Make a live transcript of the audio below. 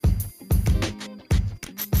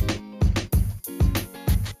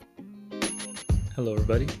Hello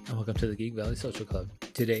everybody, and welcome to the Geek Valley Social Club.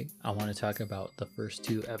 Today, I want to talk about the first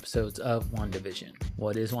two episodes of WandaVision.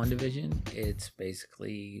 What is WandaVision? It's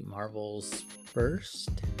basically Marvel's first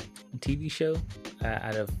TV show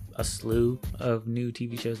out of a slew of new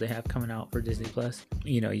TV shows they have coming out for Disney+.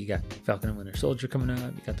 You know, you got Falcon and Winter Soldier coming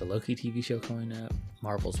up, you got the Loki TV show coming up,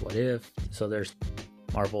 Marvel's What If,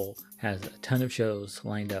 Marvel has a ton of shows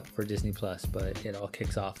lined up for Disney+, but it all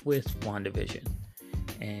kicks off with WandaVision.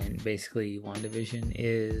 And basically, WandaVision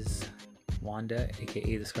is Wanda,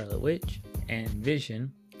 aka the Scarlet Witch, and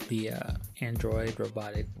Vision, the android,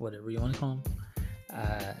 robotic, whatever you want to call him.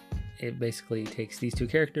 It basically takes these two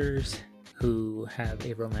characters who have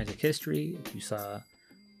a romantic history. If you saw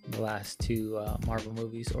the last two Marvel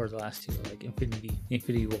movies, or the last two, like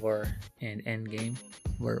Infinity War and Endgame,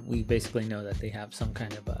 where we basically know that they have some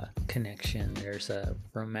kind of a connection. There's a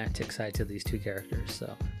romantic side to these two characters.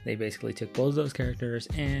 So they basically took both of those characters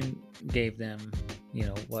and gave them, you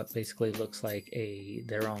know, what basically looks like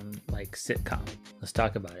their own like sitcom. Let's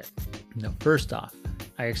talk about it. Now, first off,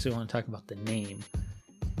 I actually want to talk about the name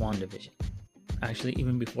WandaVision. Actually,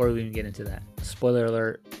 even before we even get into that, spoiler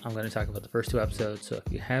alert, I'm going to talk about the first two episodes. So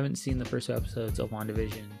if you haven't seen the first two episodes of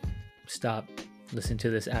WandaVision, stop, listen to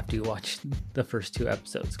this after you watch the first two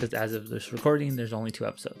episodes. Because as of this recording, there's only two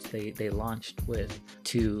episodes. They launched with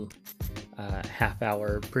two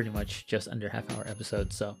half-hour, pretty much just under half-hour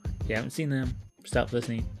episodes. So if you haven't seen them, stop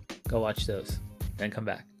listening, go watch those, then come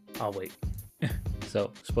back. I'll wait.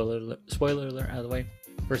 So spoiler alert out of the way.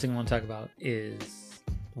 First thing I want to talk about is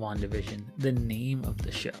WandaVision, the name of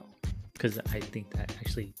the show, because I think that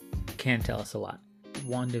actually can tell us a lot.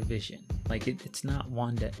 WandaVision, like it's not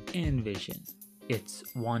Wanda and Vision, it's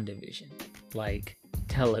WandaVision, like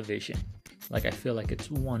television. Like I feel like it's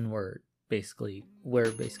one word. Basically,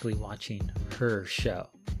 we're basically watching her show,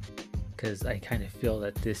 because I kind of feel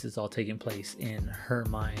that this is all taking place in her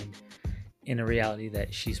mind, in a reality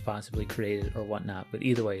that she's possibly created or whatnot. But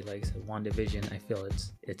either way, like I said, WandaVision, I feel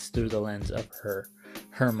it's through the lens of her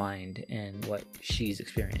mind and what she's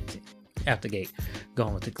experiencing. Out the gate,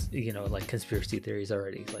 going with like conspiracy theories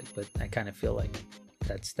already. But I kind of feel like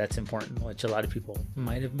that's important, which a lot of people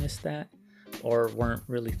might have missed that or weren't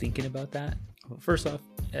really thinking about that. First off,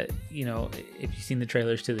 if you've seen the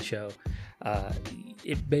trailers to the show,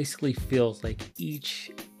 it basically feels like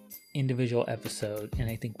each individual episode, and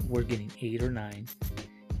I think we're getting 8 or 9.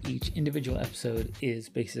 Each individual episode is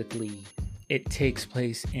basically, it takes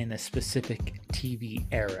place in a specific TV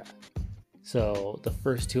era. So the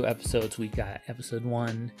first two episodes, we got episode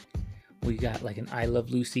 1, we got like an I Love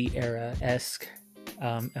Lucy era-esque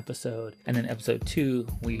episode, and then episode 2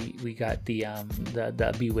 we got the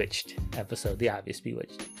Bewitched episode, the obvious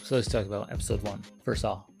Bewitched. So let's talk about episode 1. First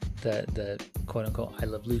off, the quote-unquote I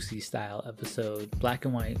Love Lucy style episode, black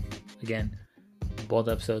and white. Again, both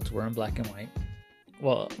episodes were in black and white.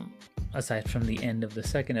 Well, aside from the end of the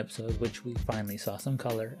second episode, which we finally saw some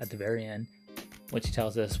color at the very end, which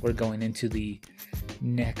tells us we're going into the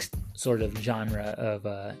next sort of genre of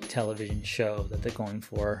a television show that they're going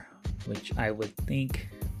for, which I would think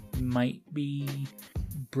might be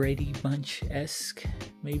Brady Bunch-esque,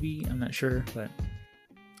 maybe, I'm not sure. But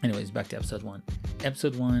anyways, back to episode 1.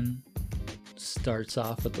 Episode 1 starts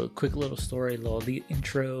off with a quick little story, the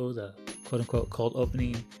intro, the quote-unquote cold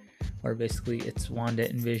opening, where basically it's Wanda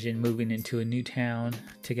and Vision moving into a new town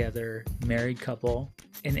together, married couple.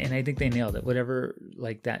 And I think they nailed it. Whatever,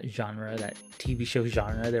 like that genre, that TV show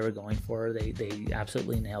genre they were going for, they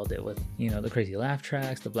absolutely nailed it with, the crazy laugh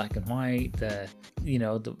tracks, the black and white,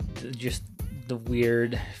 just the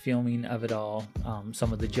weird filming of it all.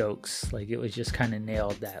 Some of the jokes, like it was just kind of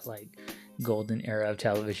nailed that like golden era of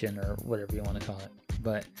television, or whatever you want to call it.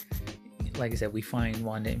 But like I said, we find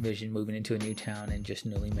Wanda and Vision moving into a new town and just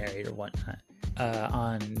newly married or whatnot.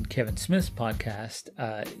 On Kevin Smith's podcast,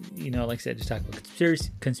 like I said, just talk about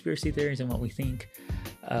conspiracy theories and what we think.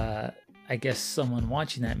 I guess someone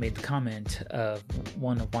watching that made the comment of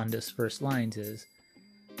one of Wanda's first lines is,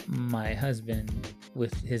 "My husband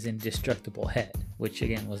with his indestructible head," which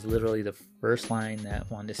again was literally the first line that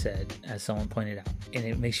Wanda said, as someone pointed out. And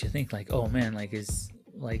it makes you think like, oh man,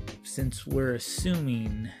 since we're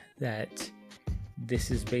assuming that this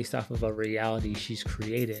is based off of a reality she's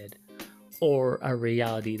created, or a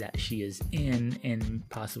reality that she is in and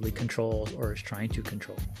possibly controls or is trying to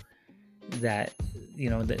control, that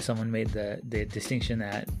that someone made the distinction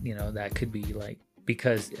that that could be like,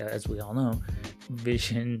 because as we all know,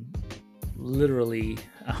 Vision literally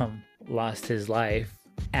lost his life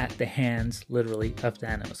at the hands literally of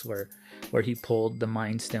Thanos, where he pulled the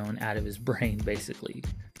Mind Stone out of his brain basically.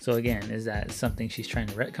 So again, is that something she's trying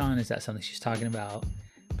to retcon? Is that something she's talking about?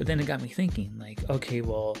 But then it got me thinking, like, okay,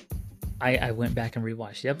 well, I went back and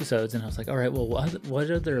rewatched the episodes, and I was like, all right, well, what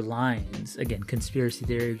other lines? Again, conspiracy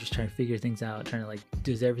theory, just trying to figure things out, trying to, like,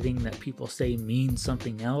 does everything that people say mean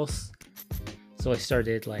something else? So I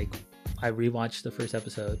started, like, I rewatched the first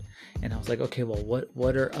episode, and I was like, okay, well,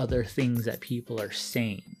 what are other things that people are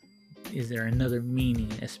saying? Is there another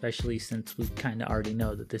meaning, especially since we kind of already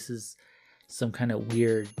know that this is some kind of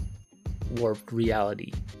weird, warped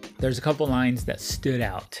reality? There's a couple lines that stood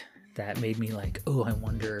out that made me like, oh, I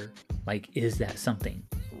wonder, like, is that something?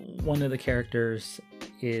 One of the characters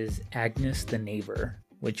is Agnes the neighbor,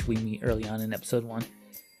 which we meet early on in episode 1,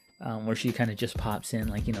 where she kind of just pops in,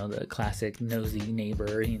 like, you know, the classic nosy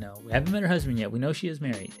neighbor. You know, we haven't met her husband yet. We know she is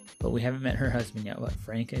married, but we haven't met her husband yet. What,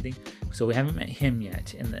 Frank, I think? So we haven't met him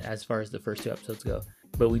yet as far as the first 2 episodes go,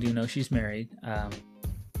 but we do know she's married.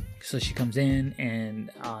 So she comes in,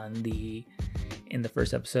 and in the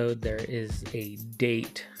first episode, there is a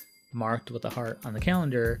date marked with a heart on the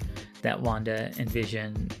calendar that Wanda and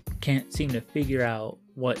Vision can't seem to figure out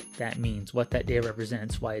what that means, what that day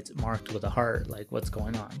represents, why it's marked with a heart, like what's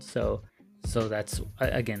going on. So that's,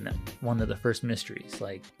 again, one of the first mysteries.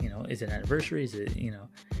 Like, you know, is it an anniversary? Is it, you know,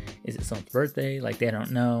 is it someone's birthday? Like, they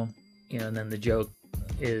don't know, you know. And then the joke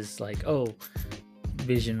is like, oh,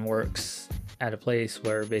 Vision works at a place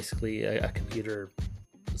where basically a computer,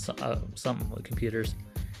 something with computers,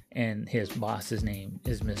 and his boss's name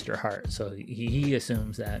is Mr. Hart. So he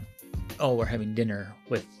assumes that, oh, we're having dinner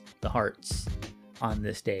with the Harts on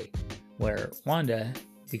this day, where Wanda,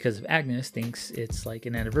 because of Agnes, thinks it's like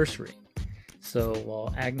an anniversary. So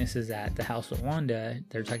while Agnes is at the house with Wanda,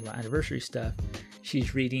 they're talking about anniversary stuff.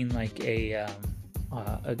 She's reading like I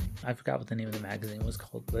forgot what the name of the magazine was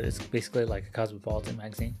called, but it's basically like a cosmopolitan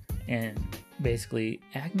magazine. And basically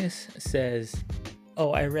Agnes says,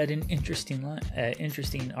 oh, I read an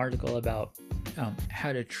interesting article about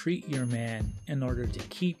how to treat your man in order to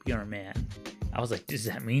keep your man. I was like, does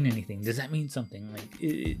that mean anything? Does that mean something?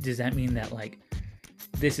 Like, does that mean that, like,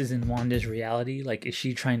 this is in Wanda's reality? Like, is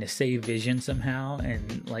she trying to save Vision somehow?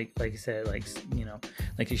 And like I said, like, you know,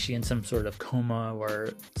 like, is she in some sort of coma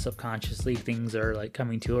where subconsciously things are like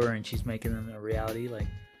coming to her and she's making them a reality? Like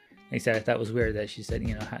I said, I thought it was weird that she said,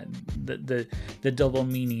 you know, the double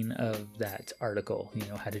meaning of that article, you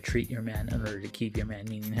know, how to treat your man in order to keep your man,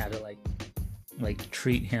 meaning how to like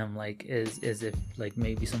treat him like as if like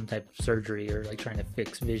maybe some type of surgery, or like trying to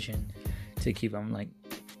fix Vision to keep him, like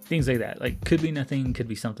things like that. Like, could be nothing, could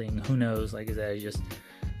be something, who knows? Like, is that just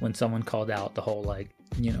when someone called out the whole, like,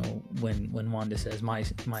 you know, when Wanda says my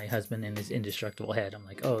husband and his indestructible head, I'm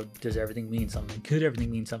like, oh, does everything mean something? Could everything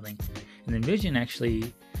mean something? And then Vision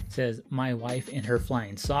actually says my wife and her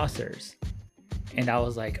flying saucers, and I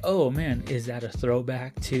was like, oh man, is that a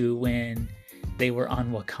throwback to when they were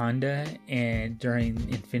on Wakanda and during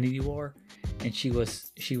Infinity War, and she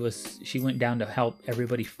went down to help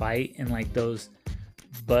everybody fight, and like those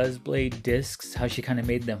buzzblade discs, how she kind of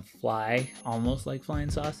made them fly almost like flying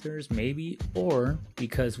saucers, maybe? Or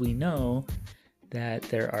because we know that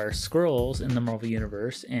there are Skrulls in the Marvel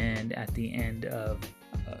universe, and at the end of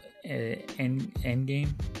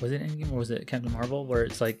Endgame, was it Endgame or was it Captain Marvel, where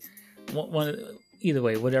it's like either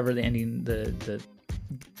way, whatever the ending, the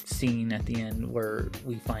scene at the end where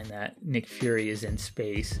we find that Nick Fury is in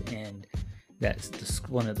space, and that's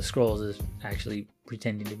one of the Skrulls is actually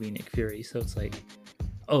pretending to be Nick Fury. So it's like,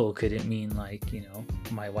 oh, could it mean, like, you know,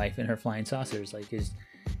 my wife and her flying saucers? Like,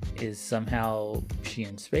 is somehow she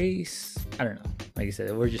in space? I don't know. Like I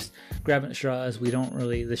said, we're just grabbing at straws. We don't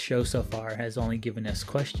really, the show so far has only given us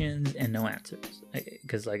questions and no answers.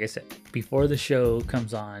 Because like I said, before the show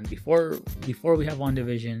comes on, before we have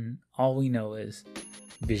WandaVision, all we know is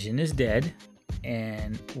Vision is dead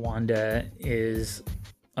and Wanda is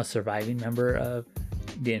a surviving member of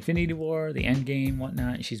the Infinity War, the Endgame,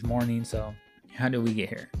 whatnot, and she's mourning. So how do we get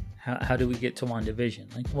here? How do we get to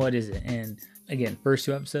WandaVision? Like, what is it? And again, first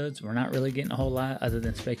 2 episodes, we're not really getting a whole lot other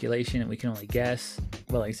than speculation, and we can only guess.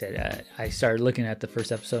 But like I said, I started looking at the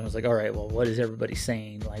first episode and I was like, all right, well, what is everybody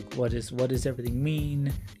saying? Like, what does everything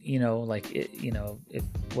mean? You know, like,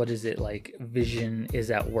 what is it, like Vision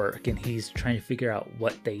is at work and he's trying to figure out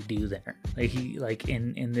what they do there. Like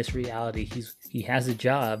in this reality, he has a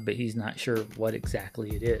job, but he's not sure what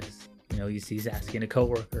exactly it is. You know, he's asking a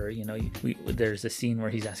coworker, you know, there's a scene where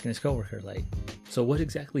he's asking his coworker, like, so what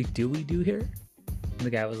exactly do we do here? And the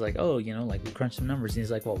guy was like, oh, you know, like, we crunch some numbers. And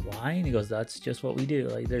he's like, well, why? And he goes, that's just what we do.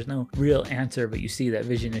 Like, there's no real answer, but you see that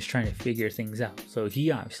Vision is trying to figure things out. So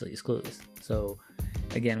he obviously is clueless. So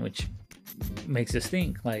again, which makes us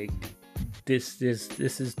think, like, this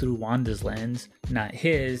is through Wanda's lens, not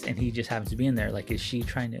his, and he just happens to be in there. Like, is she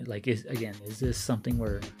trying to, like, is this something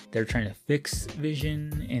where they're trying to fix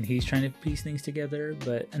Vision and he's trying to piece things together?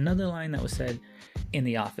 But another line that was said in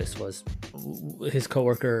the office was, his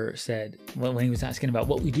coworker said, when he was asking about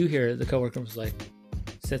what we do here, the coworker was like,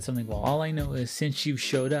 said something, well, all I know is since you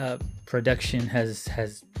showed up, production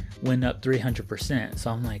has went up 300%.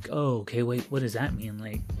 So I'm like, oh, okay, wait, what does that mean?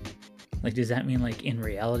 Like, does that mean, like, in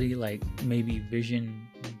reality, like, maybe Vision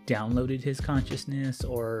downloaded his consciousness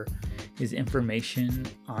or his information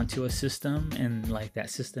onto a system, and, like,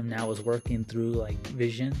 that system now is working through, like,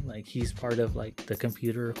 Vision? Like, he's part of, like, the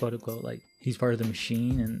computer, quote unquote, like, he's part of the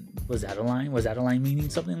machine. And was that a line? Was that a line meaning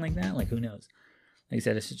something like that? Like, who knows? Like I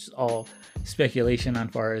said, it's just all speculation on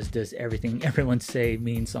far as does everything everyone say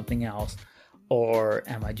mean something else, or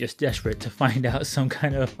am I just desperate to find out some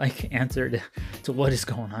kind of, like, answer to what is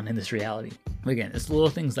going on in this reality? Again, it's little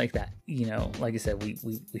things like that. You know, like I said,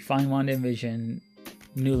 we find Wanda and Vision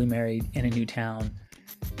newly married in a new town,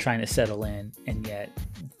 trying to settle in, and yet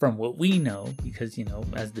from what we know, because, you know,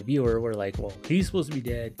 as the viewer, we're like, well, he's supposed to be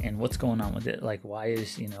dead, and what's going on with it? Like, why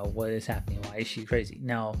is, you know, what is happening? Why is she crazy?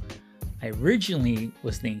 Now, I originally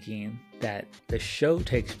was thinking that the show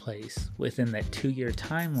takes place within that 2-year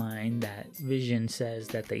timeline that Vision says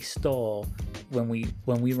that they stole when we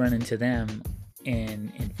run into them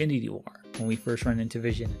in Infinity War. When we first run into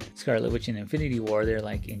Vision, Scarlet Witch in Infinity War, they're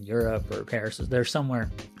like in Europe or Paris. They're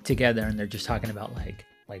somewhere together, and they're just talking about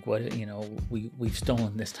like what, you know, we've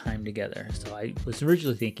stolen this time together. So I was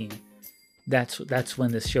originally thinking that's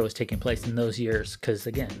when this show is taking place, in those years, because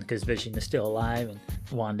Vision is still alive and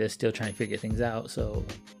Wanda is still trying to figure things out. So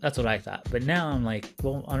that's what I thought. But now I'm like,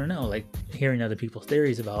 well, I don't know, like, hearing other people's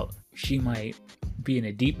theories about she might be in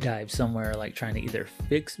a deep dive somewhere, like trying to either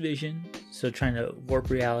fix Vision, so trying to warp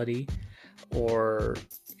reality, or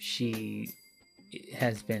she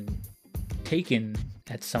has been taken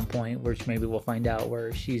at some point, which maybe we'll find out,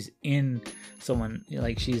 where she's in someone,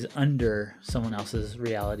 like, she's under someone else's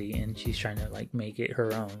reality and she's trying to, like, make it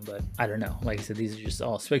her own. But I don't know. Like I said, these are just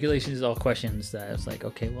all speculations, all questions that it's like,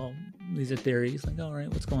 okay, well, these are theories. Like, all right,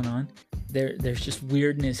 what's going on? There's just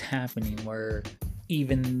weirdness happening where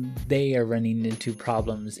even they are running into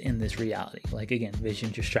problems in this reality. Like, again,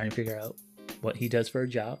 Vision just trying to figure out what he does for a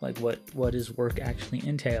job, like what does work actually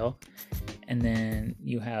entail. And then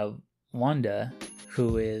you have Wanda,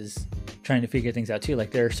 who is trying to figure things out too.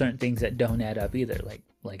 Like, there are certain things that don't add up either.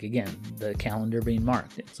 Like again, the calendar being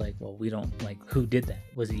marked. It's like, well, we don't, like, who did that?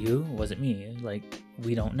 Was it you? Was it me? Like,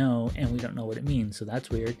 we don't know, and we don't know what it means. So that's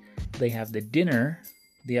weird. They have the dinner,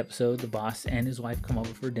 the episode, the boss and his wife come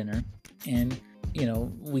over for dinner, and, you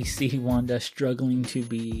know, we see Wanda struggling to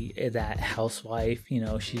be that housewife. You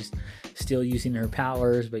know, she's still using her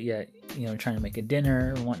powers, but yet, you know, trying to make a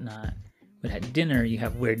dinner and whatnot. But at dinner, you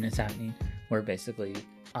have weirdness happening where basically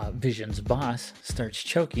Vision's boss starts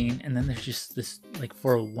choking, and then there's just this, like,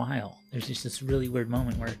 for a while, there's just this really weird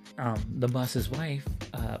moment where the boss's wife,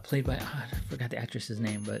 played by, I forgot the actress's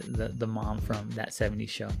name, but the mom from That 70s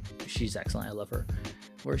Show, she's excellent, I love her,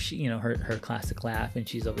 where she, you know, her classic laugh, and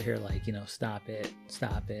she's over here like, you know, stop it,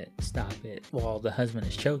 while the husband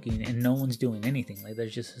is choking, and no one's doing anything. Like,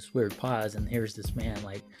 there's just this weird pause, and here's this man,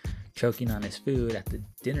 like, choking on his food at the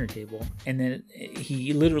dinner table, and then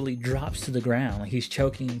he literally drops to the ground. Like, he's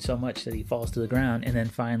choking so much that he falls to the ground, and then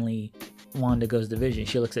finally Wanda goes to Vision.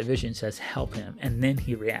 She looks at Vision, says, help him, and then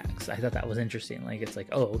he reacts. I thought that was interesting. Like, it's like,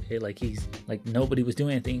 oh, okay, like, he's like, nobody was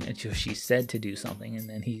doing anything until she said to do something, and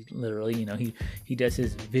then he literally, you know, he does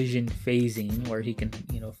his Vision phasing, where he can,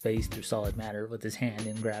 you know, phase through solid matter with his hand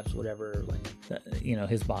and grabs whatever, like, you know,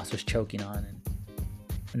 his boss was choking on,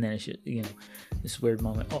 and then it's just, you know, this weird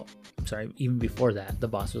moment. Oh, I'm sorry. Even before that, the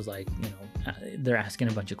boss was like, you know, they're asking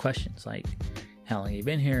a bunch of questions, like, how long have you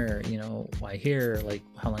been here? You know, why here? Like,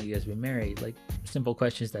 how long have you guys been married? Like, simple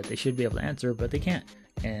questions that they should be able to answer, but they can't.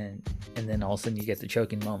 And then all of a sudden you get the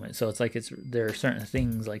choking moment. So it's like, there are certain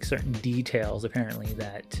things, like certain details apparently,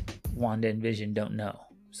 that Wanda and Vision don't know.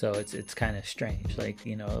 So it's kind of strange. Like,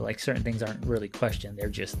 you know, like, certain things aren't really questioned. They're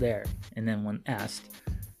just there. And then when asked,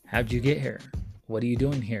 how'd you get here? What are you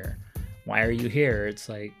doing here? Why are you here? It's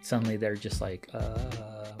like, suddenly they're just like,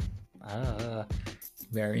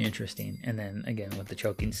 very interesting. And then again with the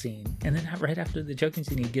choking scene, and then right after the choking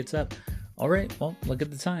scene, he gets up. All right, well, look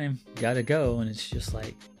at the time, gotta go. And it's just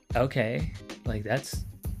like, okay, like, that's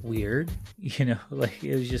weird, you know, like,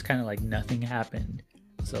 it was just kind of like nothing happened.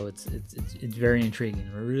 So it's very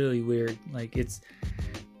intriguing, really weird. Like, it's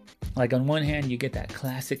Like on one hand you get that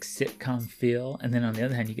classic sitcom feel, and then on the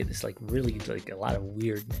other hand you get this like really like a lot of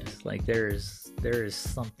weirdness. Like there is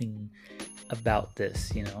something about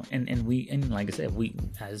this, you know, and like I said, we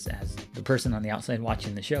as the person on the outside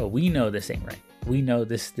watching the show, we know this ain't right. We know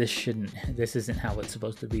this isn't how it's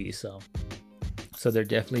supposed to be. So they're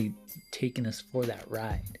definitely taking us for that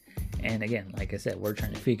ride. And again, like I said, we're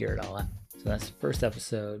trying to figure it all out. So that's the first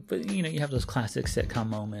episode. But you know, you have those classic sitcom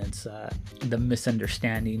moments, the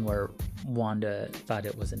misunderstanding where Wanda thought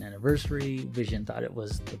it was an anniversary, Vision thought it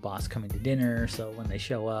was the boss coming to dinner. So when they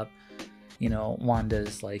show up, you know,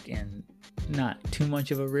 Wanda's like in not too much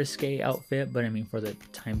of a risque outfit, but I mean for the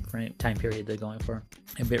time period they're going for,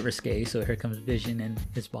 a bit risque. So here comes Vision and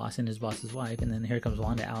his boss and his boss's wife, and then here comes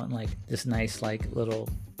Wanda out in like this nice like little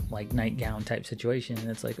like nightgown type situation, and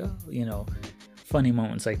it's like, oh, you know, funny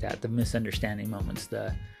moments like that, the misunderstanding moments,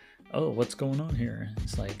 the oh, what's going on here?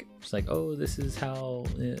 It's like oh, this is how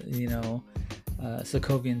you know,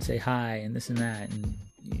 Sokovians say hi and this and that, and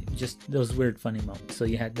just those weird funny moments. So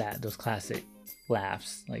you had those classic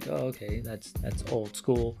laughs, like, oh, okay, that's old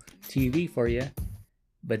school TV for you.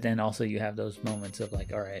 But then also you have those moments of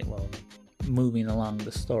like, all right, well, moving along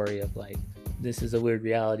the story of like, this is a weird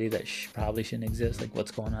reality that probably shouldn't exist, like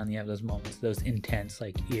what's going on. You have those moments, those intense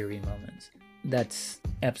like eerie moments. That's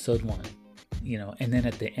episode 1, you know. And then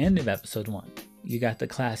at the end of episode 1 you got the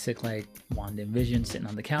classic like Wanda and Vision sitting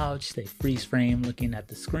on the couch, they freeze frame looking at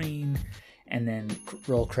the screen, and then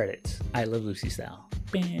roll credits, I Love Lucy style.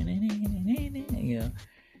 You know,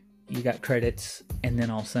 you got credits, and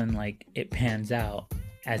then all of a sudden like it pans out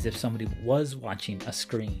as if somebody was watching a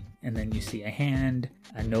screen, and then you see a hand,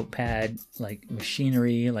 a notepad, like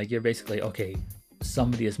machinery, like you're basically, okay,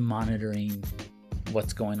 somebody is monitoring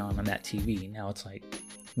what's going on that TV. Now it's like,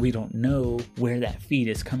 we don't know where that feed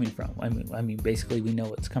is coming from. I mean basically we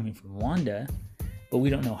know it's coming from Wanda, but we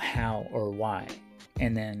don't know how or why.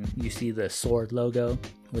 And then you see the sword logo,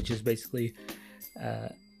 which is basically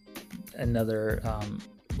another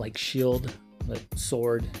like shield, like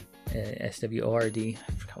sword, SWORD. I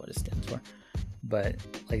forgot what it stands for. But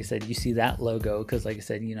like I said, you see that logo because, like I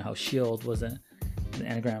said, you know how shield was an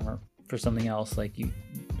anagram for something else. Like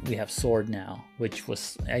we have sword now, which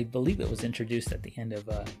was, I believe it was introduced at the end of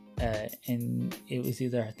and it was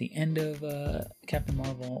either at the end of Captain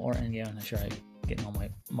Marvel or Endgame. I'm not sure. I'm getting all my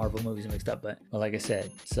Marvel movies mixed up, but like I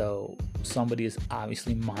said, so somebody is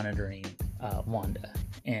obviously monitoring Wanda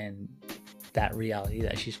and that reality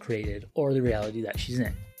that she's created, or the reality that she's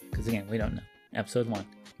in, because again, we don't know. Episode 1,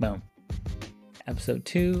 boom. Episode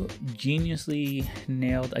 2 geniusly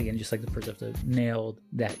nailed, again, just like the first episode, nailed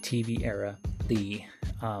that TV era. The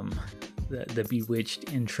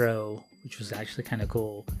Bewitched intro, which was actually kind of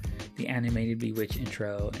cool, the animated Bewitched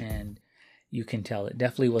intro, and you can tell it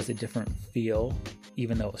definitely was a different feel,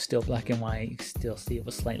 even though it was still black and white. You can still see it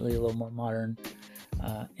was slightly a little more modern.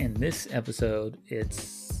 In this episode,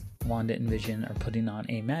 it's Wanda and Vision are putting on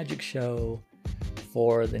a magic show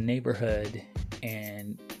for the neighborhood,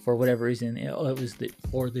 and for whatever reason, it was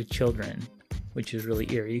for the children, which is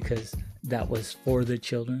really eerie because that was for the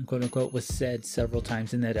children, quote unquote, was said several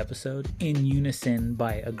times in that episode in unison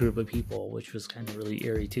by a group of people, which was kind of really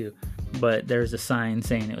eerie too. But there's a sign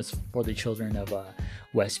saying it was for the children of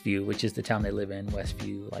Westview, which is the town they live in,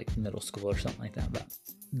 Westview, like middle school or something like that. But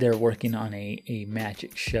they're working on a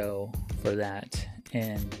magic show for that.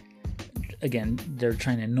 And again, they're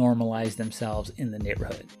trying to normalize themselves in the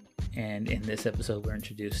neighborhood. And in this episode, we're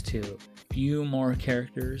introduced to a few more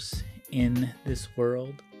characters in this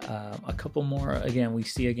world. A couple more. Again, we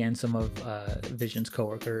see some of Vision's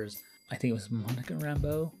coworkers. I think it was Monica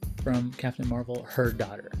Rambeau from Captain Marvel, her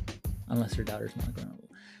daughter. Unless her daughter's Monica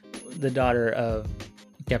Rambeau. The daughter of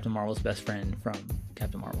Captain Marvel's best friend from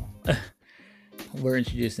Captain Marvel. We're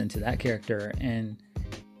introduced into that character, and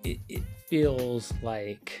it feels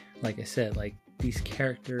like I said, like these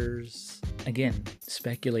characters, again,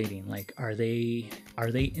 speculating, like are they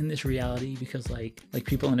in this reality? Because like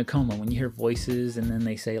people in a coma, when you hear voices and then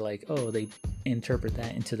they say like, oh, they interpret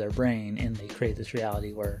that into their brain and they create this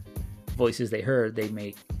reality where voices they heard, they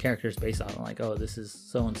make characters based on, like, oh, this is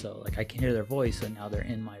so and so, like I can hear their voice, so now they're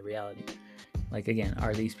in my reality. Like, again,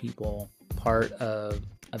 are these people part of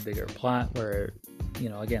a bigger plot where, you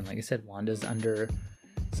know, again, like I said, Wanda's under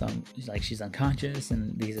some, like, she's unconscious,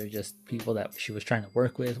 and these are just people that she was trying to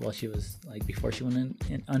work with while she was, like, before she went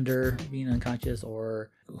in under being unconscious?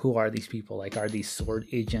 Or who are these people? Like, are these sword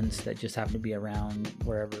agents that just happen to be around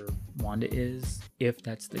wherever Wanda is, if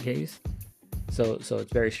that's the case? So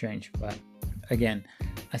it's very strange. But again,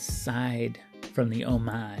 aside from the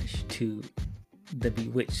homage to the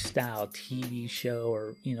Bewitched style TV show,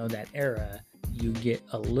 or, you know, that era, you get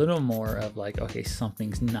a little more of like, okay,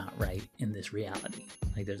 something's not right in this reality.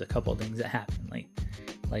 Like there's a couple of things that happen.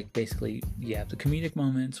 Like basically you have the comedic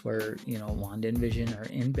moments where, you know, Wanda and Vision are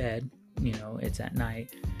in bed, you know, it's at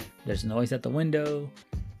night, there's noise at the window,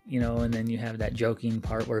 you know, and then you have that joking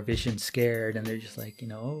part where Vision's scared and they're just like, you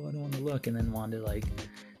know, oh, I don't want to look, and then Wanda like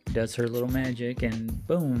does her little magic and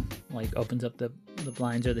boom, like opens up the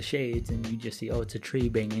blinds or the shades, and you just see, oh, it's a tree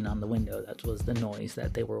banging on the window. That was the noise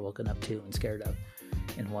that they were woken up to and scared of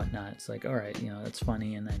and whatnot. It's like, all right, you know, that's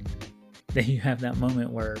funny. And then you have that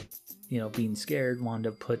moment where, you know, being scared,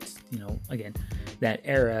 Wanda puts, you know, again, that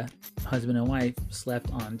era, husband and wife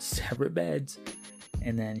slept on separate beds,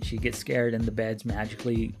 and then she gets scared and the beds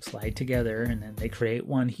magically slide together, and then they create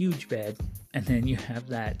one huge bed. And then you have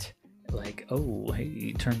that like, oh,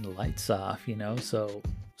 hey, turn the lights off, you know. So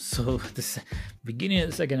the beginning of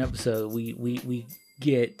the second episode, we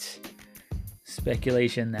get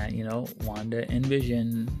speculation that, you know, Wanda and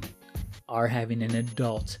Vision are having an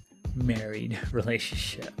adult married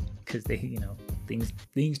relationship, because they, you know,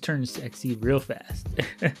 things turn sexy real fast.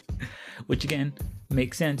 Which again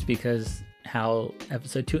makes sense, because how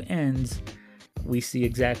episode 2 ends, we see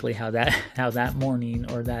exactly how that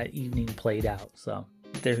morning or that evening played out. So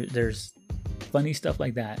there's funny stuff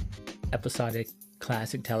like that, episodic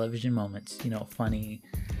classic television moments, you know, funny.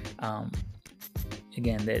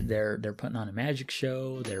 Again, they're putting on a magic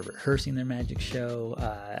show, they're rehearsing their magic show.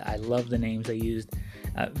 I love the names they used.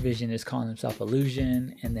 Vision is calling himself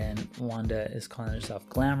Illusion, and then Wanda is calling herself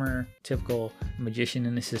Glamour. Typical magician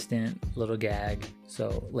and assistant little gag.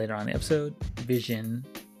 So later on in the episode, Vision,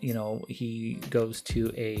 you know, he goes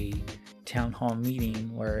to a town hall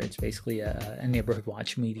meeting where it's basically a neighborhood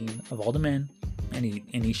watch meeting of all the men, and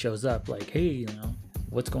he shows up like, hey, you know,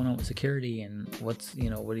 what's going on with security, and what's, you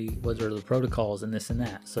know, what are the protocols and this and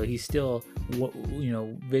that. So he's still, you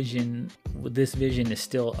know, this Vision is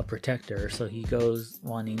still a protector. So he goes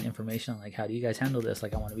wanting information on like, how do you guys handle this?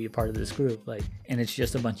 Like, I want to be a part of this group. Like, and it's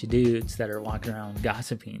just a bunch of dudes that are walking around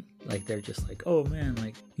gossiping. Like, they're just like, oh man,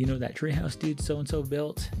 like, you know, that treehouse dude so-and-so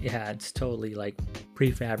built? Yeah, it's totally like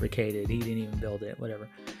prefabricated. He didn't even build it, whatever.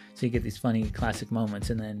 So you get these funny classic moments,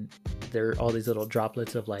 and then there are all these little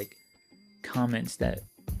droplets of like comments that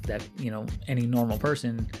you know, any normal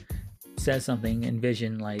person says something, and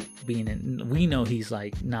Vision, like, we know he's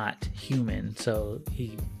like not human, so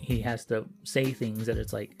he has to say things that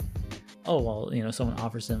it's like, oh well, you know, someone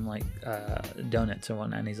offers him like donuts or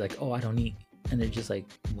whatnot, and he's like, oh, I don't eat, and they're just like,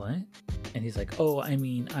 what? And he's like, oh, I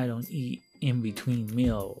mean, I don't eat in between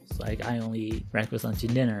meals, like I only eat breakfast, lunch,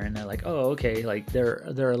 and dinner. And they're like, oh, okay. Like there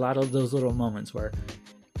are a lot of those little moments where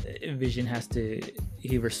Vision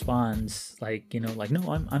he responds like, you know, like, no,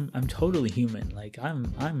 I'm totally human, like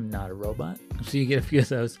I'm not a robot. So you get a few of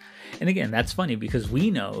those, and again, that's funny because we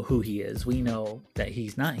know who he is, we know that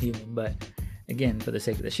he's not human, but again, for the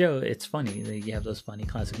sake of the show, it's funny that you have those funny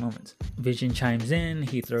classic moments. Vision chimes in,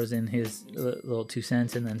 he throws in his little 2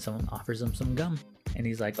 cents, and then someone offers him some gum, and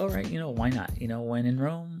he's like, all right, you know, why not, you know, when in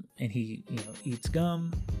Rome. And he, you know, eats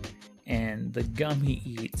gum, and the gum he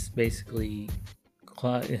eats basically,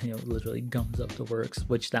 you know, literally gums up the works,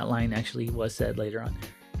 which that line actually was said later on.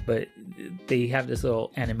 But they have this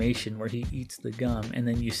little animation where he eats the gum, and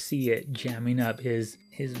then you see it jamming up his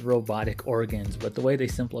robotic organs. But the way they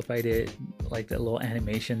simplified it, like that little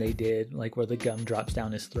animation they did, like where the gum drops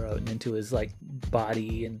down his throat and into his like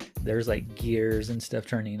body, and there's like gears and stuff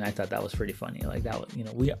turning, I thought that was pretty funny. Like that was, you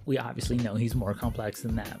know, we obviously know he's more complex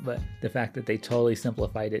than that, but the fact that they totally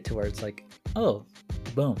simplified it to where it's like, oh,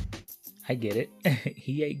 boom, I get it.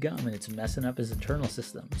 He ate gum and it's messing up his internal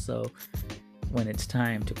system. So when it's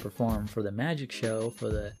time to perform for the magic show, for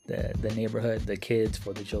the neighborhood, the kids,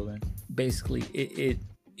 for the children, basically it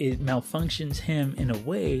malfunctions him in a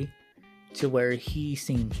way to where he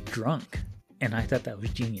seems drunk. And I thought that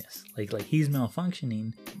was genius. Like he's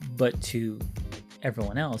malfunctioning, but to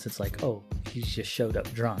everyone else, it's like, oh, he's just showed up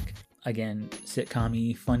drunk. Again,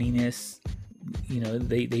 sitcom-y funniness. You know,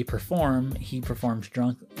 they perform, he performs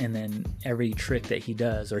drunk, and then every trick that he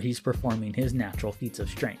does, or he's performing his natural feats of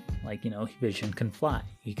strength. Like, you know, Vision can fly,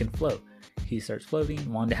 he can float. He starts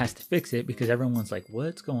floating, Wanda has to fix it because everyone's like,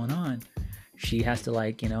 what's going on? She has to,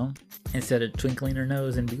 like, you know, instead of twinkling her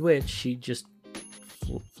nose and bewitch, she just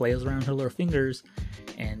flails around her little fingers,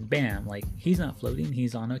 and bam, like, he's not floating,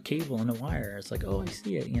 he's on a cable and a wire. It's like, oh, I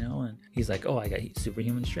see it, you know. And he's like, oh, I got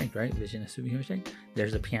superhuman strength, right? Vision has superhuman strength.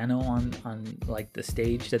 There's a piano on like the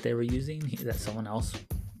stage that they were using, that someone else,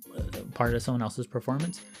 part of someone else's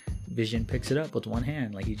performance. Vision picks it up with one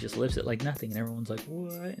hand, like he just lifts it like nothing, and everyone's like,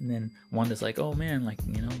 what? And then Wanda's like, oh man, like,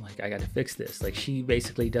 you know, like I gotta fix this. Like she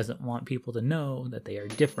basically doesn't want people to know that they are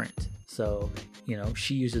different, so you know,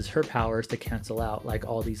 she uses her powers to cancel out like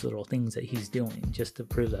all these little things that he's doing, just to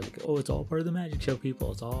prove that, like, oh, it's all part of the magic show,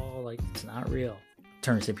 people, it's all like, it's not real.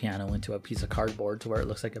 Turns the piano into a piece of cardboard to where it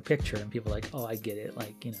looks like a picture, and people are like, oh, I get it,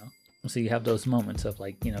 like, you know. So you have those moments of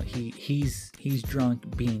like, you know, he's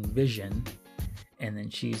drunk being Vision, and then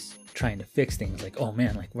she's trying to fix things, like, oh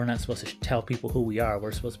man, like we're not supposed to tell people who we are,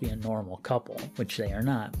 we're supposed to be a normal couple, which they are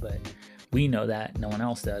not, but we know that, no one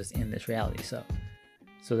else does in this reality. So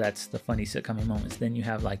that's the funny sitcom moments. Then you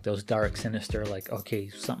have like those dark, sinister, like, okay,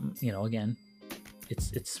 something, you know, again,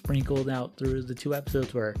 it's sprinkled out through the 2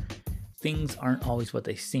 episodes where things aren't always what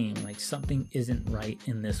they seem, like something isn't right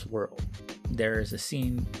in this world. There is a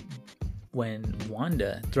scene when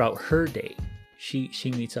Wanda, throughout her day, she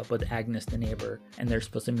meets up with Agnes, the neighbor, and they're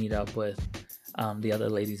supposed to meet up with the other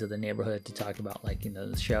ladies of the neighborhood to talk about, like, you know,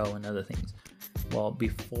 the show and other things. Well,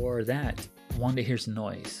 before that, Wanda hears a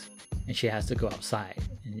noise, and she has to go outside,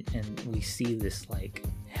 and we see this, like,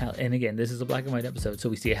 and again, this is a black and white episode, so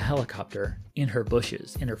we see a helicopter in her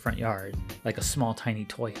bushes, in her front yard, like a small, tiny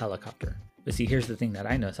toy helicopter. But see, here's the thing that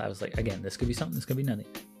I noticed. I was like, again, this could be something, this could be nothing.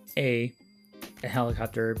 A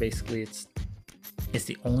helicopter, basically, it's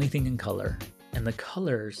the only thing in color, and the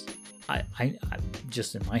colors, I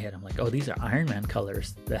just in my head, I'm like, oh, these are Iron Man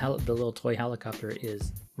colors. The little toy helicopter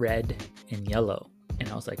is red and yellow, and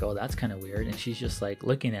I was like, oh, that's kind of weird. And she's just like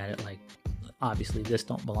looking at it like, obviously this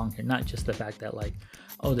don't belong here. Not just the fact that like,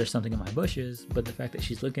 oh, there's something in my bushes, but the fact that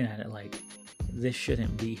she's looking at it like, this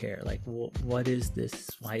shouldn't be here. Like, well, what is this?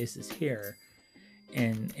 Why is this here?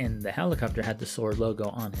 And the helicopter had the sword logo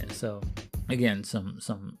on it. So again,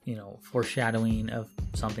 some you know, foreshadowing of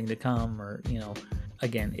something to come, or, you know,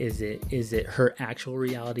 again, is it her actual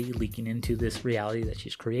reality leaking into this reality that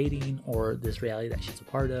she's creating, or this reality that she's a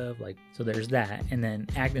part of? Like, so there's that. And then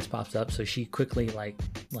Agnes pops up, so she quickly like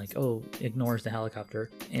oh, ignores the helicopter,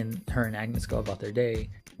 and her and Agnes go about their day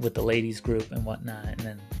with the ladies group and whatnot. And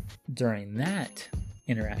then during that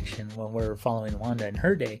interaction, when we're following Wanda in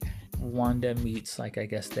her day, Wanda meets, like, I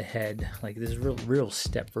guess the head, like this real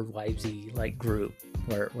Stepford Wivesy like group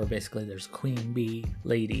where basically there's Queen Bee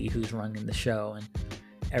lady who's running the show, and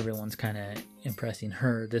everyone's kind of impressing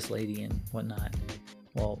her, this lady, and whatnot.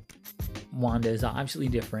 Well, Wanda is obviously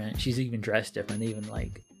different. She's even dressed different. They even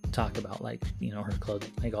like talk about, like, you know, her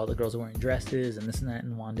clothing, like all the girls are wearing dresses and this and that,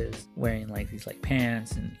 and Wanda's wearing like these like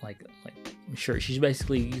pants and like shirt. She's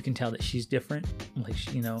basically, you can tell that she's different,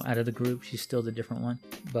 like, you know, out of the group she's still the different one.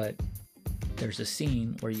 But there's a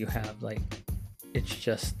scene where you have like, it's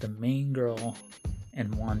just the main girl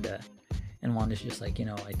and Wanda's just like, you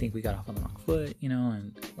know, I think we got off on the wrong foot, you know,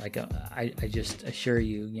 and like I just assure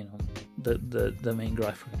you, you know, the main girl,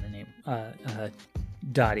 I forgot her name,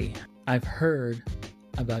 Dottie, I've heard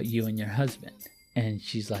about you and your husband. And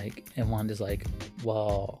she's like, and Wanda's like,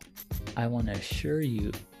 well, I want to assure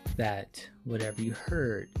you that whatever you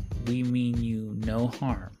heard, we mean you no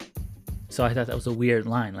harm. So I thought that was a weird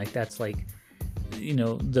line. Like, that's like, you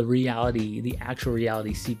know, the reality, the actual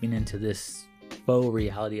reality seeping into this faux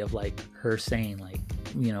reality of like her saying, like,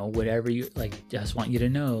 you know, whatever you like, just want you to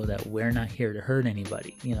know that we're not here to hurt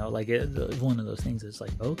anybody, you know, like one of those things is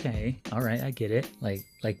like, okay, all right, I get it, like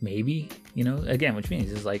maybe, you know, again, which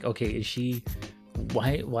means is like, okay, is she,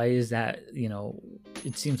 why is that, you know,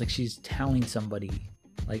 it seems like she's telling somebody,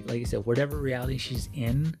 like I said, whatever reality she's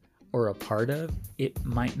in or a part of, it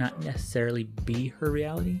might not necessarily be her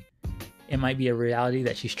reality. It might be a reality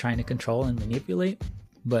that she's trying to control and manipulate,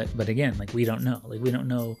 but again, like, we don't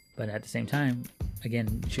know, but at the same time,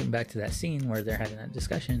 again, shooting back to that scene where they're having that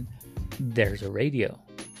discussion, there's a radio,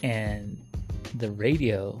 and the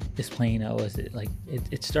radio is playing,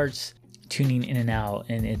 it starts tuning in and out,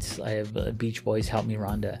 and it's, I have Beach Boys, Help Me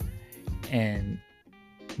Rhonda, and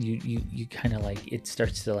you kind of like, it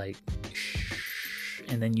starts to like shh,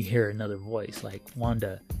 and then you hear another voice like,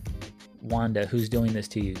 Wanda, who's doing this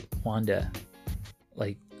to you, Wanda,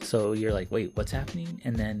 like, so you're like, wait, what's happening?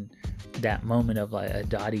 And then that moment of like a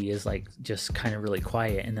Dottie is like just kind of really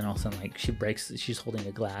quiet, and then all of a sudden, like, she's holding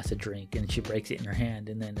a glass, a drink, and she breaks it in her hand,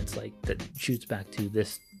 and then it's like that shoots back to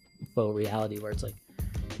this faux reality where it's like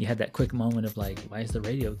you had that quick moment of like, why is the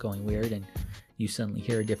radio going weird? And you suddenly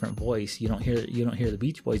hear a different voice. You don't hear the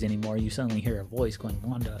Beach Boys anymore. You suddenly hear a voice going,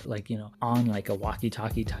 Wanda, like, you know, on like a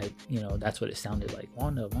walkie-talkie type, you know, that's what it sounded like.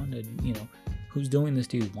 Wanda, you know, who's doing this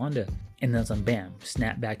to you, Wanda? And then some bam,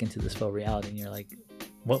 snap back into this faux reality, and you're like,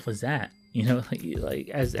 what was that? You know, like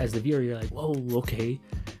as the viewer, you're like, whoa, okay.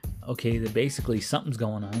 okay, that basically something's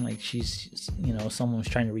going on. Like she's, you know, someone was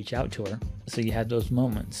trying to reach out to her. So you had those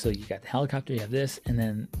moments. So you got the helicopter, you have this, and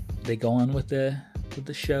then they go on with the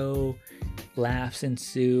show. Laughs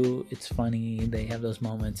ensue. It's funny. They have those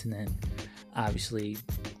moments, and then obviously,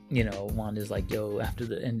 you know, Wanda's like, yo, after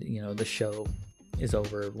the end, you know, the show is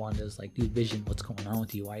over, Wanda's like, dude, Vision, what's going on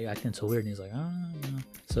with you? Why are you acting so weird? And he's like, oh, you know.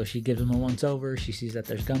 So she gives him a once over. She sees that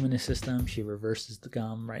there's gum in his system. She reverses the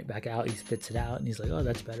gum right back out. He spits it out, and he's like, oh,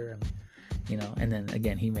 that's better. You know, and then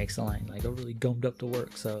again, he makes the line like, oh, really gummed up to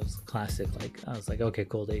work. So it's classic. Like, I was like, okay,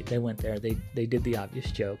 cool. They went there. They did the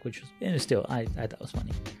obvious joke, which was, and it's still, I thought was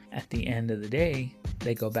funny. At the end of the day,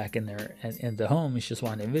 they go back in there, and the home is just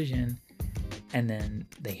WandaVision. And then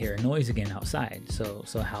they hear a noise again outside. So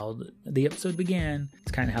how the episode began,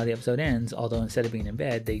 it's kind of how the episode ends. Although instead of being in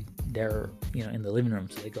bed, they're, you know, in the living room.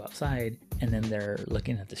 So they go outside, and then they're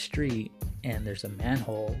looking at the street, and there's a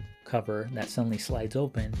manhole cover that suddenly slides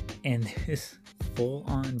open, and this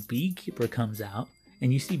full-on beekeeper comes out,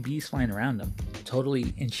 and you see bees flying around him,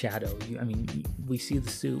 totally in shadow. We see the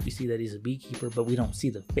suit, we see that he's a beekeeper, but we don't see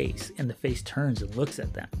the face, and the face turns and looks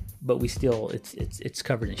at them. But we still, it's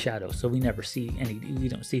covered in shadow, so we never see we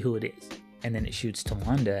don't see who it is. And then it shoots to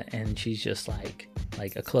Wanda, and she's just like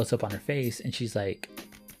a close-up on her face, and she's like,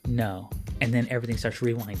 no. And then everything starts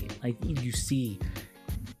rewinding. Like, you see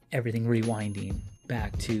everything rewinding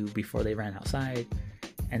back to before they ran outside.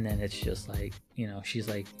 And then it's just like, you know, she's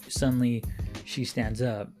like, suddenly she stands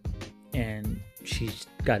up, and she's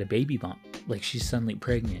got a baby bump. Like, she's suddenly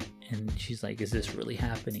pregnant, and she's like, is this really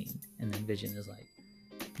happening? And then Vision is like,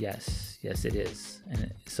 yes it is.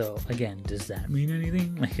 And so again, does that mean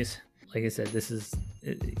anything? Like I said, this is,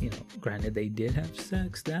 you know, granted they did have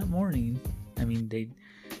sex that morning. I mean,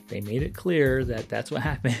 they made it clear that that's what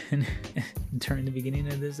happened during the beginning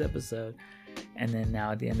of this episode. And then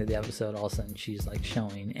now at the end of the episode, all of a sudden she's like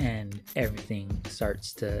showing, and everything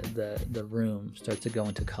starts to, the room starts to go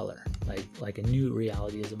into color. Like a new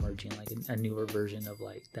reality is emerging, like a newer version of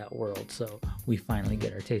like that world. So we finally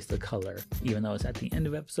get our taste of color, even though it's at the end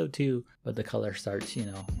of episode 2, but the color starts, you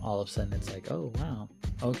know, all of a sudden it's like, oh wow,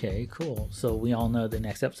 okay, cool. So we all know the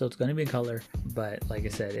next episode's going to be in color, but like I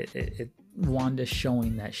said, it Wanda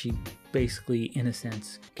showing that she basically, in a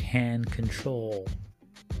sense, can control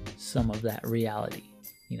some of that reality,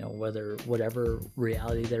 you know, whatever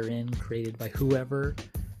reality they're in, created by whoever,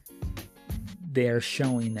 they're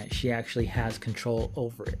showing that she actually has control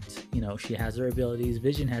over it. You know, she has her abilities,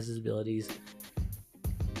 Vision has his abilities,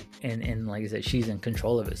 and like I said, she's in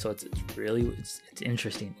control of it. So it's really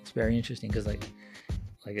interesting. It's very interesting, because like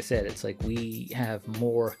I said, it's like we have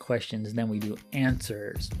more questions than we do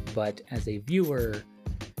answers, but as a viewer,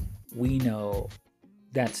 we know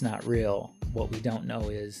that's not real. What we don't know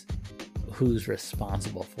is who's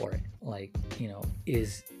responsible for it. Like, you know,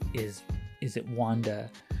 is it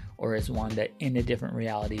Wanda, or is Wanda in a different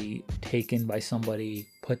reality, taken by somebody,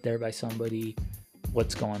 put there by somebody?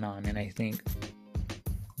 What's going on? And I think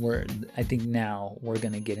now we're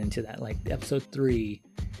gonna get into that. Like episode 3,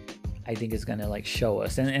 I think is gonna like show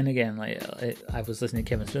us. And again, like I was listening to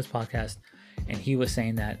Kevin Smith's podcast, and he was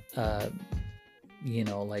saying that you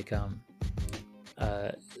know, like a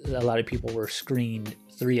lot of people were screened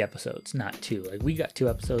 3 episodes, not 2. Like we got 2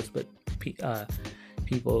 episodes, but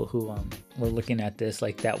people who were looking at this,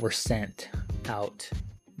 like that were sent out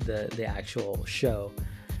the actual show,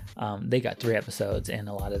 they got 3 episodes, and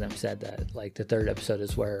a lot of them said that like the 3rd episode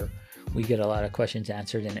is where we get a lot of questions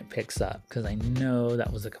answered and it picks up. Because I know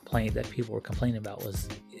that was a complaint that people were complaining about, was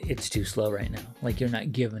it's too slow right now. Like, you're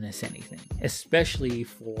not giving us anything, especially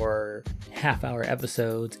for half-hour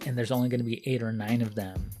episodes, and there's only going to be 8 or 9 of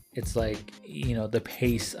them. It's like, you know, the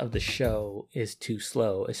pace of the show is too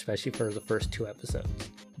slow, especially for the first 2 episodes.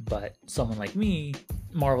 But someone like me,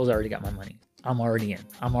 Marvel's already got my money. I'm already in.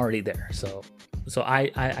 I'm already there. So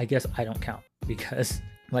I guess I don't count, because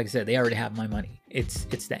like I said, they already have my money. It's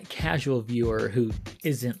that casual viewer who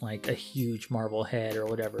isn't like a huge Marvel head or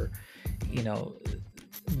whatever, you know,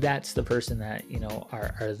 that's the person that, you know,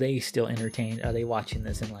 are they still entertained? Are they watching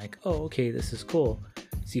this and like, oh, okay, this is cool?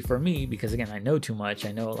 See, for me, because again, I know too much,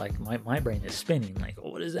 I know like my brain is spinning, like,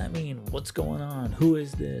 oh, what does that mean? What's going on? Who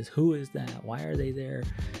is this? Who is that? Why are they there?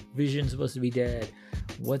 Vision's supposed to be dead.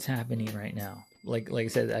 What's happening right now? Like I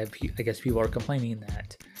said, I guess people are complaining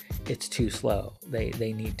that it's too slow. They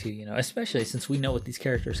need to, you know, especially since we know what these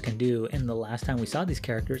characters can do. And the last time we saw these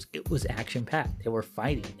characters, it was action-packed. They were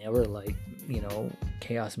fighting. They were like, you know,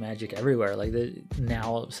 chaos magic everywhere. Like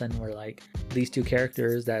now all of a sudden we're like these 2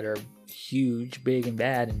 characters that are huge, big and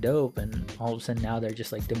bad and dope, and all of a sudden now they're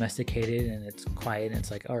just like domesticated and it's quiet and it's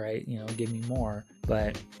like, all right, you know, give me more.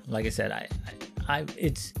 But like I said,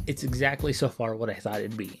 it's exactly so far what I thought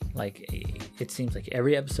it'd be. Like, it seems like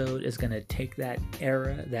every episode is gonna take that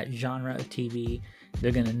era, that genre of TV,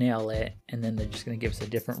 they're gonna nail it, and then they're just gonna give us a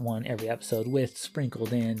different one every episode with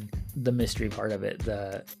sprinkled in the mystery part of it,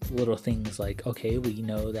 the little things like, okay, we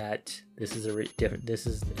know that this is a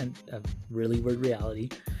really weird reality.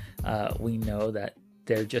 We know that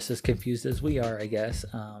they're just as confused as we are, I guess.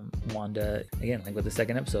 Wanda, again, like with the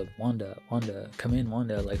second episode, Wanda, come in,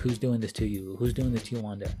 Wanda, like, who's doing this to you? Who's doing this to you,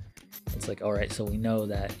 Wanda? It's like, all right, so we know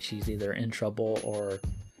that she's either in trouble or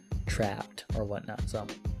trapped or whatnot. So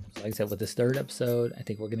like I said, with this third episode, I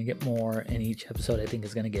think we're going to get more, and each episode I think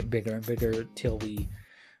is going to get bigger and bigger till we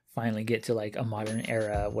finally get to like a modern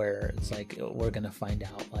era where it's like we're going to find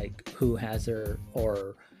out like who has her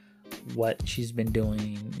or what she's been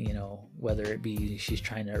doing, you know, whether it be she's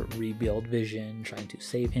trying to rebuild Vision, trying to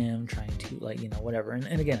save him, trying to, like, you know, whatever.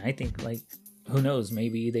 And again, I think, like, who knows,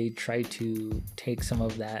 maybe they try to take some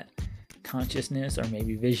of that consciousness, or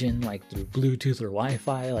maybe Vision, like through Bluetooth or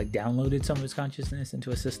Wi-Fi, like downloaded some of his consciousness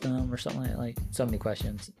into a system or something like that. Like, so many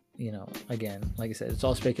questions, you know. Again, like I said, it's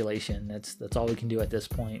all speculation. That's all we can do at this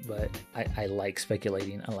point, but I like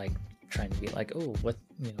speculating. I like trying to be like, oh, what,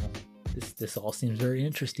 you know, this all seems very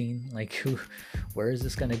interesting, like, where is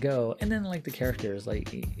this gonna go? And then like the characters,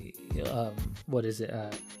 like what is it,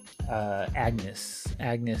 Agnes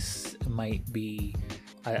might be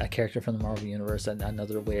a character from the Marvel universe,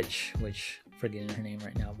 another witch, which forgetting her name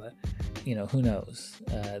right now, but you know, who knows.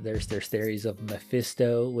 There's theories of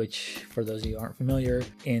Mephisto, which, for those of you who aren't familiar,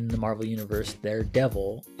 in the Marvel universe, their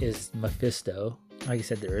devil is Mephisto. Like I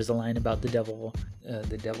said, there is a line about the devil.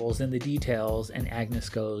 The devil's in the details, and Agnes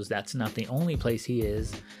goes, that's not the only place he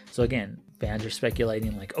is. So again, fans are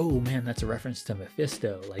speculating like, oh man, that's a reference to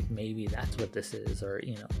Mephisto. Like, maybe that's what this is, or,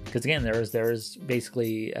 you know, because again, there was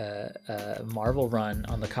basically a Marvel run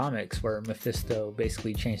on the comics where Mephisto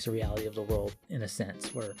basically changed the reality of the world, in a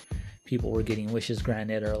sense, where people were getting wishes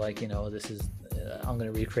granted, or like, you know, this is, I'm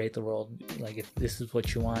going to recreate the world. Like, if this is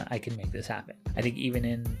what you want, I can make this happen. I think even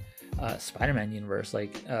in Spider-Man universe,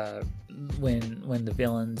 like when the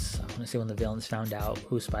villains, I want to say when the villains found out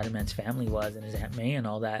who Spider-Man's family was and his Aunt May and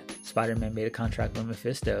all that, Spider-Man made a contract with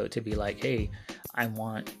Mephisto to be like, hey, I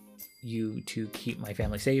want you to keep my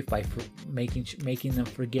family safe by making them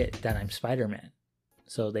forget that I'm Spider-Man.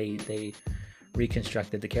 So they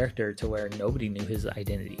reconstructed the character to where nobody knew his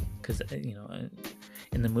identity, because, you know,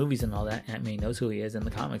 in the movies and all that, Aunt May knows who he is. In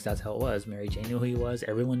the comics, that's how it was. Mary Jane knew who he was.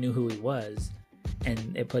 Everyone knew who he was.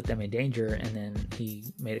 And it put them in danger, and then he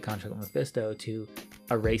made a contract with Mephisto to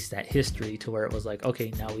erase that history to where it was like,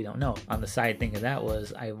 okay, now we don't know. On the side thing of that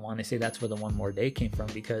was, I want to say that's where the One More Day came from,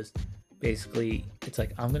 because basically it's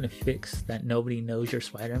like, I'm going to fix that nobody knows you're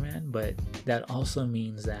Spider-Man, but that also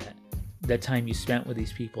means that the time you spent with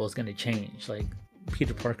these people is going to change. Like,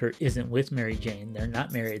 Peter Parker isn't with Mary Jane. They're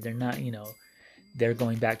not married. They're not, you know, they're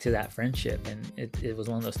going back to that friendship. And it was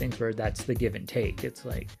one of those things where that's the give and take. It's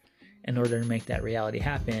like, in order to make that reality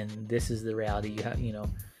happen, this is the reality you have, you know,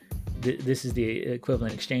 this is the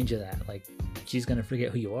equivalent exchange of that. Like, she's going to forget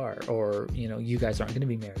who you are, or, you know, you guys aren't going to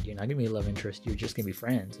be married. You're not going to be a love interest. You're just going to be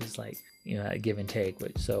friends. It's like, you know, a give and take.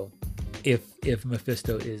 But so if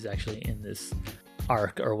Mephisto is actually in this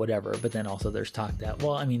arc or whatever, but then also there's talk that,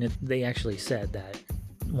 well, I mean, they actually said that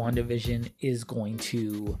WandaVision is going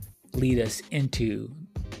to lead us into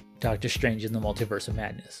Doctor Strange in the Multiverse of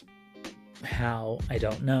Madness. How, I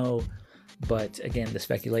don't know, but again, the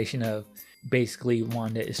speculation of basically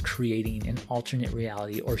Wanda is creating an alternate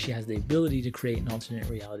reality, or she has the ability to create an alternate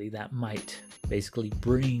reality that might basically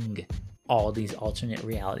bring all these alternate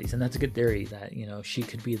realities. And that's a good theory, that, you know, she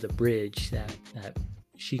could be the bridge, that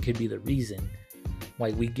she could be the reason why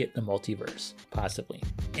we get the multiverse, possibly.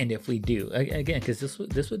 And if we do, again, because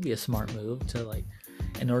this would be a smart move to, like,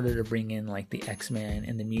 in order to bring in like the X-Men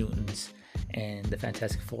and the mutants and the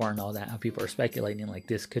Fantastic Four and all that, how people are speculating like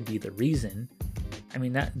this could be the reason. I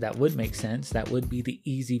mean, that would make sense. That would be the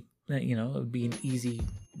easy, you know, it would be an easy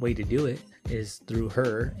way to do it, is through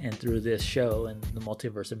her and through this show and the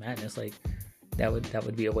Multiverse of Madness. Like, that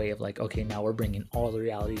would be a way of like, okay, now we're bringing all the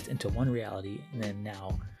realities into one reality, and then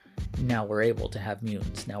now we're able to have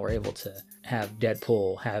mutants. Now we're able to have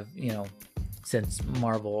Deadpool, have, you know, since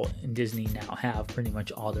Marvel and Disney now have pretty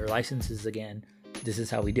much all their licenses again, this is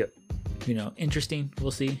how we do it. You know, interesting.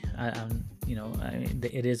 We'll see. You know, I mean,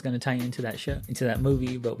 it is going to tie into that show, into that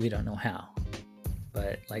movie, but we don't know how.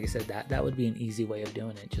 But like I said, that would be an easy way of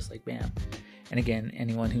doing it, just like bam. And again,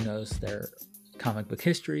 anyone who knows their comic book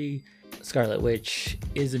history, Scarlet Witch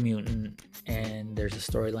is a mutant, and there's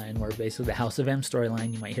a storyline where basically the House of M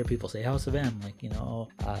storyline, you might hear people say House of M, like, you know,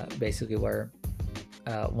 basically where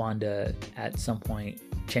Wanda at some point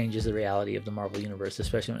changes the reality of the Marvel Universe,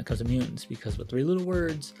 especially when it comes to mutants, because with 3 little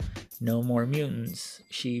words, no more mutants,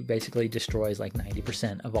 she basically destroys like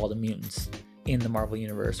 90% of all the mutants in the Marvel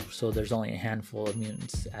Universe. So there's only a handful of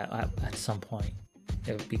mutants at some point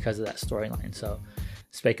because of that storyline. So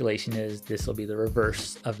speculation is this will be the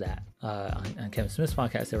reverse of that. On Kevin Smith's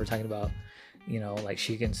podcast, they were talking about, like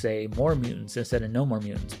she can say more mutants instead of no more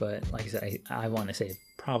mutants. But like I said, I want to say it'd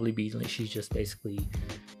probably be like she's just basically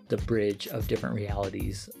the bridge of different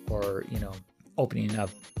realities, or, opening up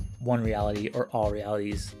one reality or all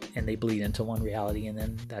realities, and they bleed into one reality. And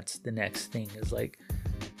then that's the next thing is like,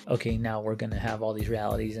 okay, now we're going to have all these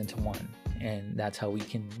realities into one. And that's how we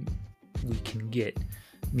can get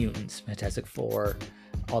mutants, Fantastic Four,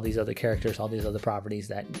 all these other characters, all these other properties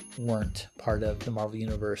that weren't part of the Marvel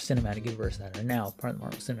Universe, Cinematic Universe, that are now part of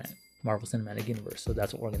the Marvel Cinematic Universe. So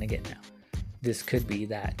that's what we're going to get now. This could be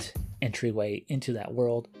that entryway into that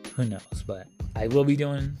world. Who knows? But I will be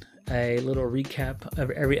doing a little recap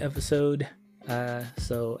of every episode.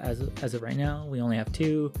 So as of right now, we only have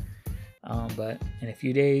 2. But in a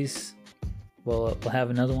few days, we'll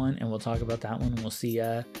have another one, and we'll talk about that one. And we'll see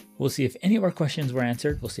if any of our questions were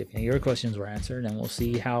answered. We'll see if any of your questions were answered, and we'll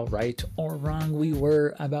see how right or wrong we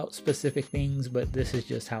were about specific things. But this is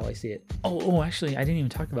just how I see it. Oh, actually, I didn't even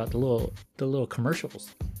talk about the little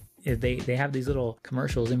commercials. They have these little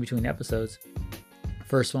commercials in between episodes.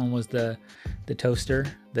 First one was the toaster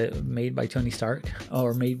that made by Tony Stark,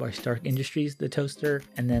 or made by Stark Industries, the toaster.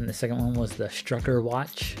 And then the second one was the Strucker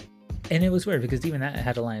watch. And it was weird because even that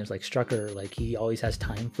had a line. It was like, Strucker, like he always has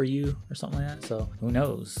time for you or something like that. So who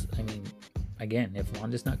knows? I mean, again, if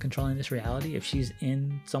Wanda's not controlling this reality, if she's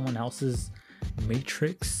in someone else's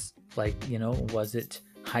matrix, like, was it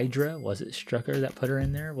Hydra? Was it Strucker that put her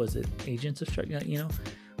in there? Was it Agents of Strucker?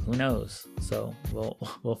 Who knows? So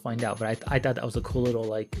we'll find out. But I thought that was a cool little,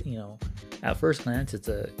 like, at first glance, it's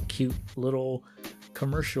a cute little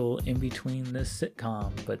commercial in between this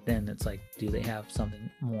sitcom, but then it's like, do they have something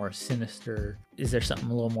more sinister? Is there something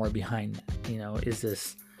a little more behind that? Is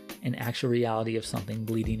this an actual reality of something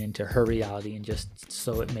bleeding into her reality, and just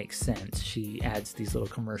so it makes sense, she adds these little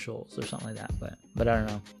commercials or something like that? But I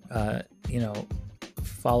don't know.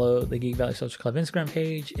 Follow the Geek Valley Social Club Instagram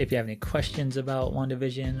page if you have any questions about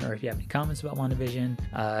WandaVision, or if you have any comments about WandaVision.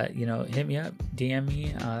 Hit me up, DM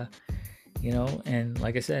me. And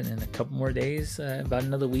like I said, in a couple more days, about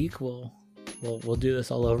another week, we'll do this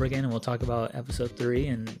all over again, and we'll talk about episode 3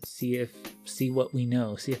 and see what we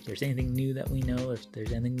know, see if there's anything new that we know, if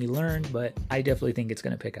there's anything we learned. But I definitely think it's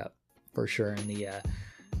going to pick up for sure in the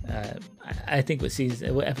I think with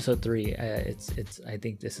episode 3, I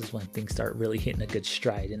think this is when things start really hitting a good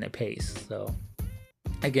stride and a pace. So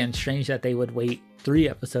again, strange that they would wait 3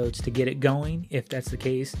 episodes to get it going, if that's the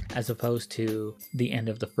case, as opposed to the end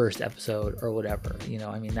of the first episode or whatever.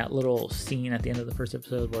 That little scene at the end of the first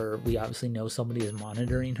episode where we obviously know somebody is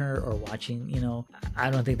monitoring her or watching,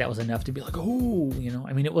 I don't think that was enough to be like, oh,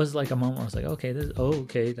 it was like a moment where I was like, okay,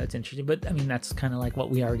 that's interesting. But that's kind of like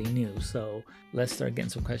what we already knew. So let's start getting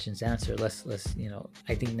some questions answered. Let's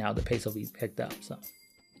I think now the pace will be picked up. So,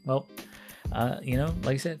 well, like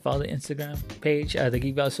I said, follow the Instagram page, the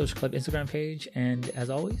Geek Valley Social Club Instagram page. And as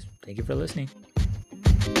always, thank you for listening.